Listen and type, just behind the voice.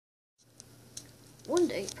One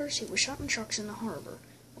day, Percy was shopping trucks in the harbor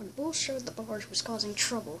when Bull showed the barge was causing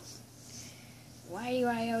trouble. Why do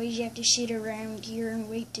I always have to sit around here and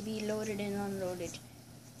wait to be loaded and unloaded?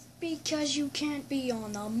 Because you can't be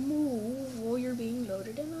on the move while you're being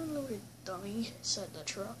loaded and unloaded, dummy, said the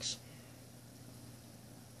trucks.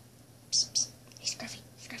 Psst, psst. Hey,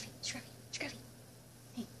 Scruffy.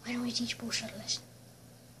 Hey, why don't we teach Bullshot a lesson?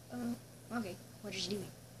 Okay, what is he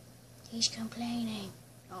doing? He's complaining.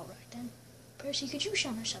 Alright then. Percy, could you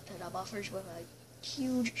shunt us up to the buffers with a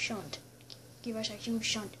huge shunt? Give us a huge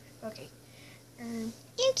shunt. Okay.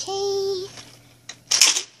 Okay.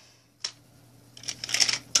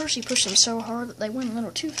 Percy pushed them so hard that they went a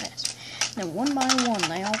little too fast. Then one by one,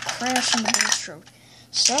 they all crashed into Bull's throat.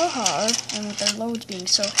 So hard, and with their loads being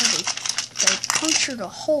so heavy, they punctured a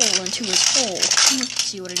hole into his hole.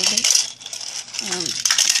 See what it is?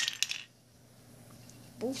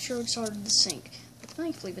 Bull's throat started to sink, but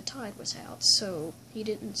thankfully the tide was out, so he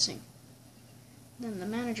didn't sink. Then the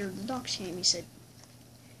manager of the docks came. He said,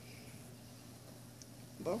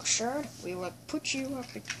 "Bullshot, we will put you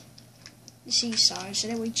up at the seaside so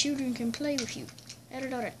that way children can play with you.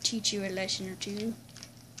 That ought to teach you a lesson or two.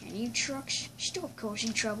 And you trucks, stop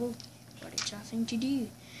causing trouble, but it's nothing to do."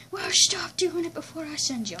 Well, stop doing it before I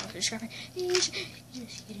send you off to Scruffy.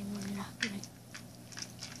 Just kidding, we're not gonna.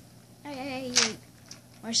 Hey.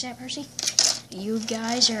 What's that, Percy? You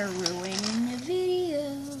guys are ruining the video.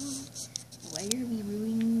 Why are we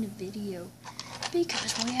ruining the video?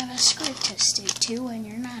 Because we have a script to stick to and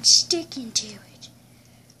you're not sticking to it.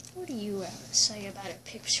 What do you have to say about it,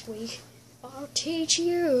 Pipsqueak? I'll teach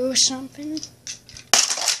you something.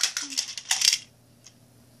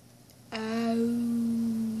 Oh.